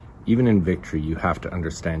even in victory, you have to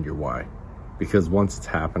understand your why. Because once it's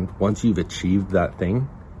happened, once you've achieved that thing,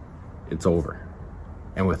 it's over.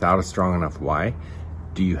 And without a strong enough why,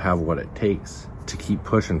 do you have what it takes to keep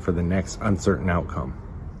pushing for the next uncertain outcome?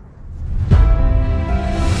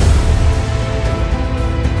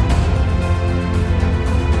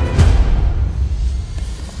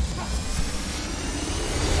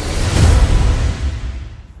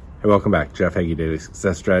 Hey, welcome back. Jeff Hagee, Daily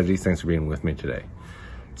Success Strategies. Thanks for being with me today.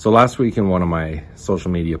 So last week in one of my social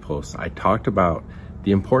media posts, I talked about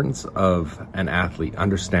the importance of an athlete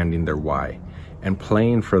understanding their why and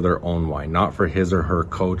playing for their own why, not for his or her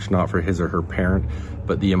coach, not for his or her parent,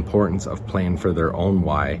 but the importance of playing for their own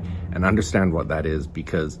why and understand what that is,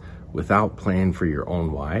 because without playing for your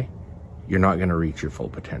own why, you're not going to reach your full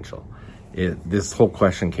potential. This whole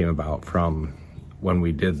question came about from when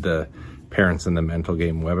we did the Parents in the Mental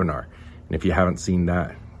Game webinar. And if you haven't seen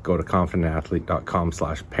that, go to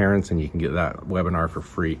confidentathlete.com/parents and you can get that webinar for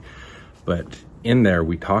free. But in there,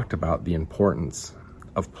 we talked about the importance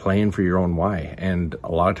of playing for your own why. And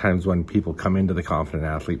a lot of times when people come into the Confident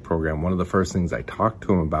Athlete program, one of the first things I talk to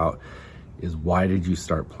them about is, why did you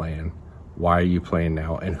start playing? Why are you playing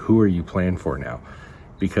now? And who are you playing for now?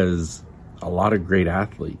 Because a lot of great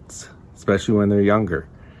athletes, especially when they're younger,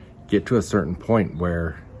 get to a certain point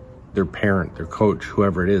where their parent, their coach,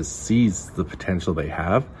 whoever it is, sees the potential they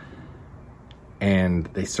have, and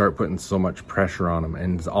they start putting so much pressure on them,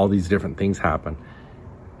 and all these different things happen,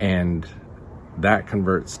 and that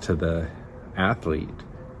converts to the athlete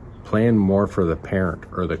playing more for the parent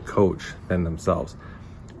or the coach than themselves.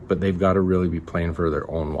 But they've got to really be playing for their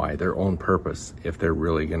own why, their own purpose, if they're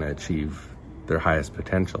really going to achieve their highest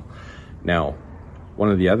potential. Now, one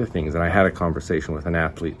of the other things, and I had a conversation with an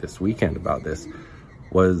athlete this weekend about this,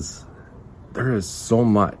 was there is so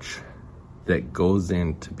much that goes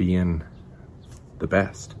into being the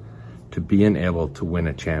best, to being able to win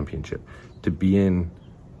a championship, to being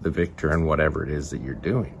the victor in whatever it is that you're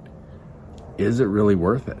doing. Is it really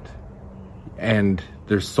worth it? And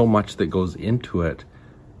there's so much that goes into it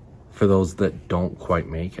for those that don't quite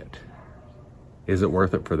make it. Is it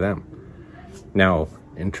worth it for them? Now,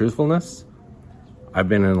 in truthfulness, I've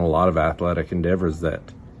been in a lot of athletic endeavors that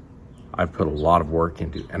I've put a lot of work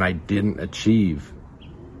into, and I didn't achieve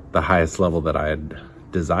the highest level that I had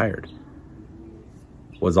desired.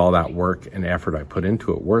 Was all that work and effort I put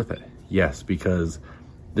into it worth it? Yes, because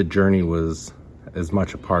the journey was as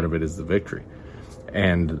much a part of it as the victory,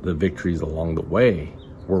 and the victories along the way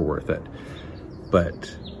were worth it.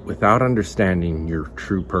 But without understanding your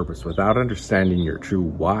true purpose, without understanding your true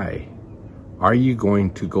why, are you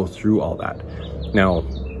going to go through all that? Now,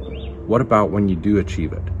 what about when you do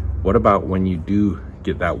achieve it? What about when you do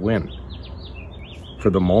get that win?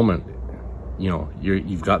 For the moment,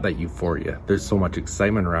 you've got that euphoria. There's so much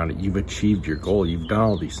excitement around it. You've achieved your goal. You've done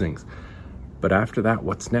all these things. But after that,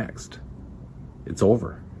 what's next? It's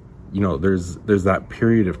over. There's that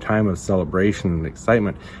period of time of celebration and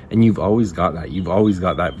excitement, and you've always got that. You've always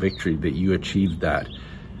got that victory, that you achieved that.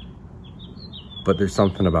 But there's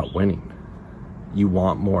something about winning. You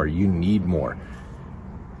want more. You need more.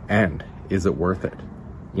 And is it worth it?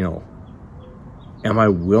 Am I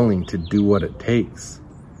willing to do what it takes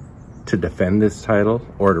to defend this title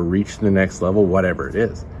or to reach the next level, whatever it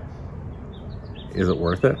is? Is it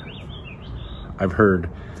worth it? I've heard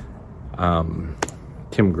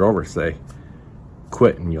Tim Grover say,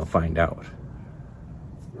 quit and you'll find out.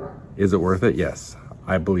 Is it worth it? Yes,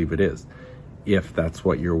 I believe it is, if that's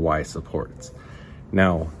what your why supports.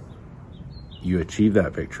 Now, you achieve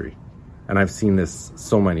that victory. And I've seen this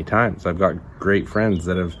so many times. I've got great friends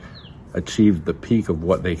that have achieved the peak of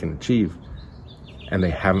what they can achieve, and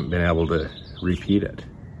they haven't been able to repeat it.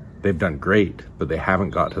 They've done great, but they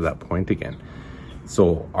haven't got to that point again.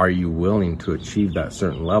 So are you willing to achieve that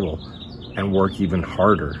certain level and work even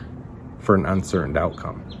harder for an uncertain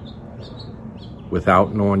outcome?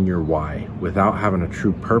 Without knowing your why, without having a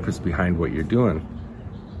true purpose behind what you're doing,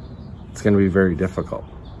 it's going to be very difficult.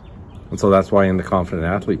 And so that's why in the Confident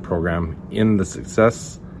Athlete program, in the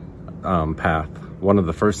success path, one of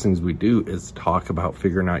the first things we do is talk about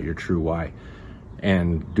figuring out your true why,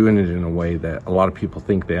 and doing it in a way that a lot of people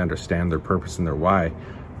think they understand their purpose and their why.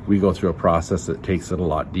 We go through a process that takes it a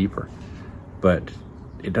lot deeper. But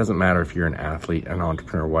it doesn't matter if you're an athlete, an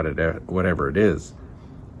entrepreneur, whatever it is.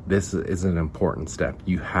 This is an important step.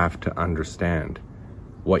 You have to understand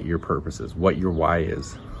what your purpose is, what your why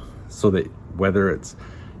is, so that whether it's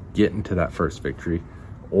getting to that first victory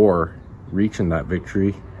or reaching that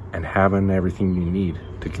victory and having everything you need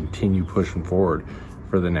to continue pushing forward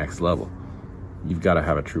for the next level, you've got to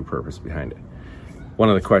have a true purpose behind it. One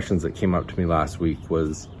of the questions that came up to me last week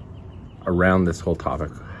was, around this whole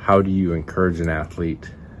topic. How do you encourage an athlete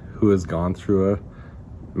who has gone through a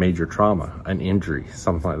major trauma, an injury,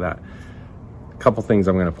 something like that? A couple things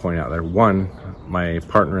I'm going to point out there. One, my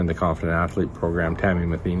partner in the Confident Athlete program, Tammy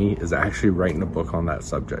Matheny, is actually writing a book on that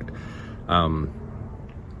subject.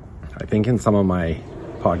 I think in some of my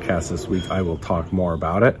podcasts this week, I will talk more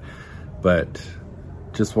about it, but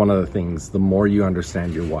just one of the things, the more you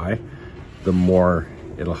understand your why, the more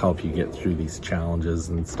it'll help you get through these challenges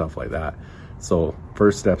and stuff like that. So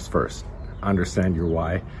first steps first, understand your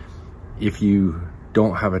why. If you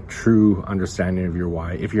don't have a true understanding of your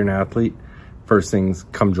why, if you're an athlete, first things,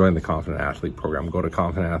 come join the Confident Athlete program. Go to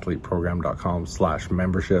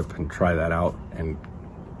confidentathleteprogram.com/membership and try that out. And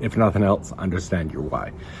if nothing else, understand your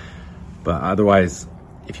why. But otherwise,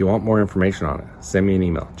 if you want more information on it, send me an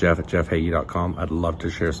email, jeff@jeffhagee.com. I'd love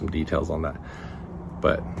to share some details on that.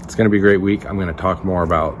 But it's going to be a great week. I'm going to talk more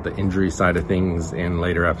about the injury side of things in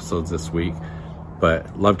later episodes this week.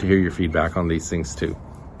 But love to hear your feedback on these things too.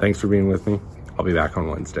 Thanks for being with me. I'll be back on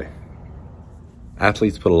Wednesday.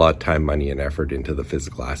 Athletes put a lot of time, money, and effort into the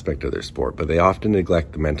physical aspect of their sport, but they often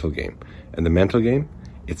neglect the mental game. And the mental game,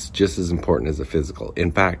 it's just as important as the physical.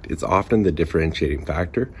 In fact, it's often the differentiating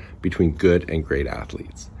factor between good and great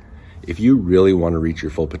athletes. If you really want to reach your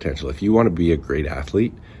full potential, if you want to be a great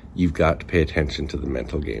athlete, you've got to pay attention to the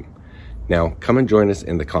mental game. Now, come and join us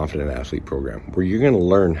in the Confident Athlete program, where you're going to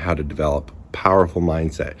learn how to develop powerful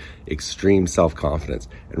mindset, extreme self-confidence,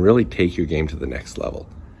 and really take your game to the next level.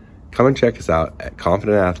 Come and check us out at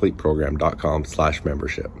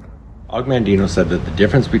confidentathleteprogram.com/membership. Og Mandino said that the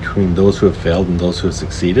difference between those who have failed and those who have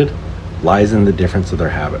succeeded lies in the difference of their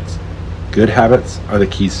habits. Good habits are the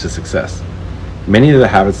keys to success. Many of the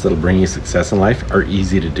habits that will bring you success in life are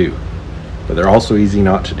easy to do, but they're also easy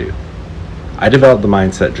not to do. I developed the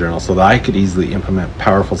Mindset Journal so that I could easily implement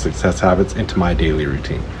powerful success habits into my daily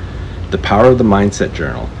routine. The power of the Mindset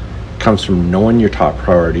Journal comes from knowing your top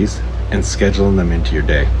priorities and scheduling them into your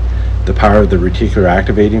day. The power of the reticular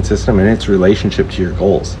activating system and its relationship to your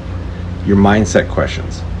goals, your mindset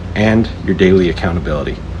questions, and your daily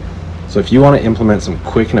accountability. So if you want to implement some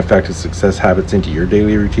quick and effective success habits into your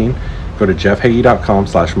daily routine, go to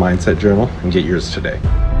jeffhagee.com/mindset journal and get yours today.